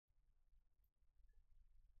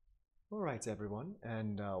Alright everyone,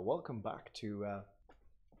 and welcome back to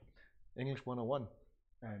English 101.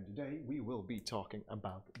 And today we will be talking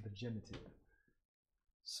about the genitive.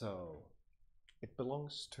 So, it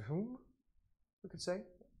belongs to whom, we could say?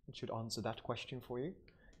 It should answer that question for you.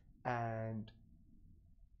 And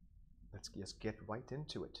let's just get right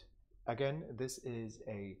into it. Again, this is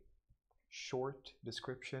a short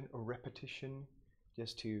description or repetition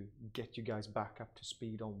just to get you guys back up to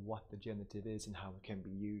speed on what the genitive is and how it can be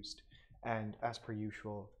used. And as per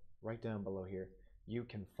usual, right down below here, you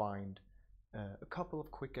can find a couple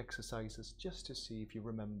of quick exercises just to see if you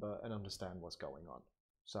remember and understand what's going on.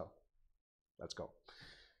 So, let's go.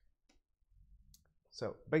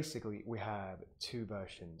 So, basically, we have two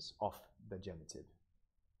versions of the genitive.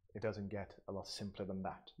 It doesn't get a lot simpler than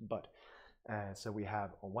that, but so we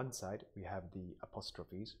have on one side, we have the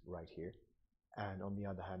apostrophes right here, and on the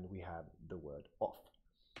other hand, we have the word off.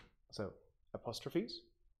 So, apostrophes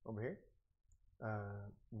over here.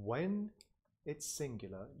 When it's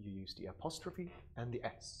singular, you use the apostrophe and the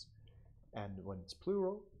S. And when it's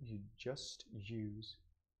plural, you just use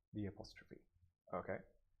the apostrophe. Okay?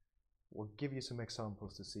 We'll give you some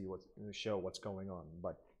examples to see show what's going on,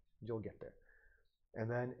 but you'll get there. And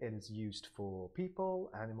then it is used for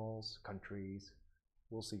people, animals, countries.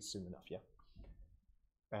 We'll see soon enough, yeah?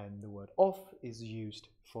 And the word off is used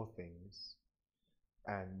for things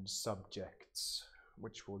and subjects,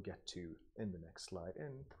 which we'll get to in the next slide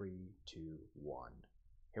in 3, 2, 1.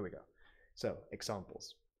 Here we go. So,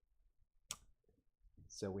 examples.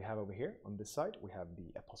 So we have over here on this side, we have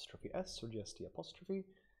the apostrophe S, or just the apostrophe,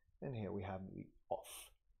 and here we have the off.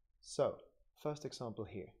 So, first example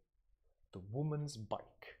here, the woman's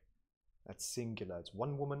bike. That's singular, it's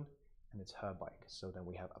one woman, and it's her bike. So then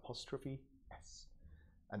we have apostrophe S.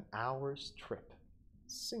 An hour's trip,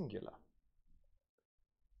 singular.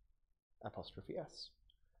 Apostrophe S.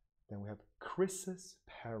 Then we have Chris's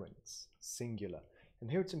parents, singular. And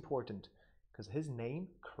here it's important because his name,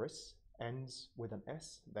 Chris, ends with an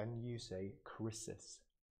S, then you say Chris's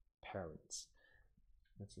parents.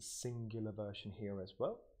 That's a singular version here as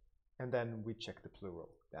well. And then we check the plural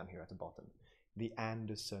down here at the bottom. The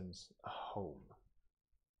Andersons' home.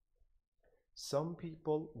 Some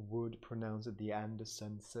people would pronounce it the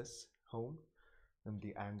Andersons' home and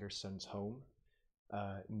the Andersons' home.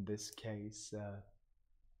 In this case,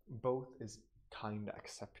 both is kind of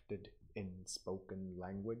accepted in spoken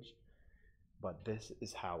language, but this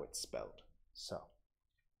is how it's spelled. So,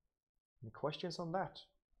 any questions on that?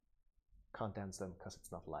 Can't answer them because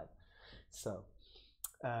it's not live. So,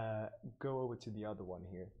 go over to the other one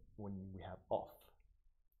here when we have off.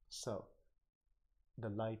 So, the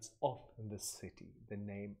lights off in the city, the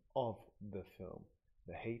name of the film,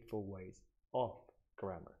 the hateful ways of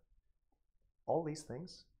grammar. All these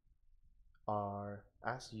things are,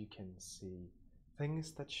 as you can see,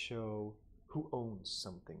 things that show who owns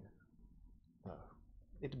something.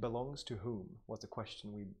 It belongs to whom was the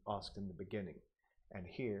question we asked in the beginning. And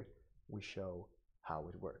here we show how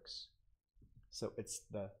it works. So it's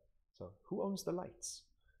who owns the lights?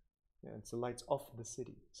 Yeah, it's the lights of the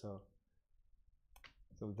city. So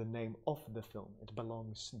the name of the film,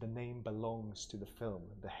 the name belongs to the film.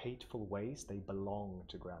 The hateful ways, they belong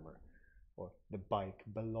to grammar. Or the bike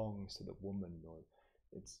belongs to the woman, or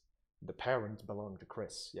it's the parents belong to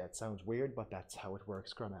Chris. Yeah, it sounds weird, but that's how it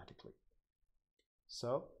works grammatically.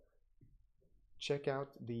 So, check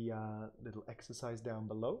out the little exercise down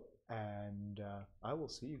below, and I will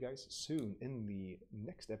see you guys soon in the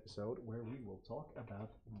next episode where we will talk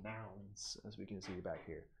about nouns, as we can see back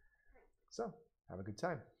here. So, have a good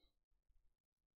time.